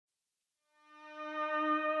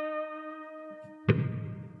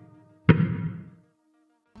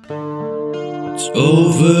It's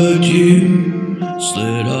overdue,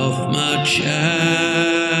 slid off my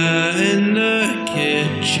chair in the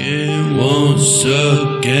kitchen once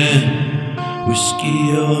again.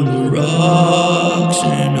 Whiskey on the rocks,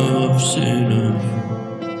 enough's enough.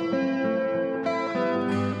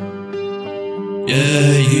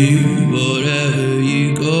 Yeah, whatever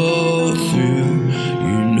you go through,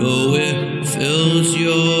 you know it fills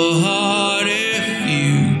your heart. If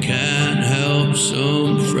you can't help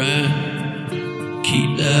some friend,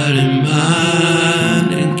 keep that in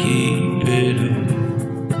mind and keep it up.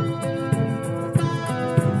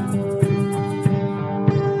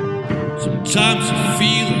 Sometimes I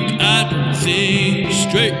feel like I don't think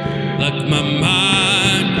straight, like my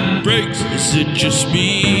mind breaks. Is it just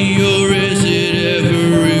me or is it everyone?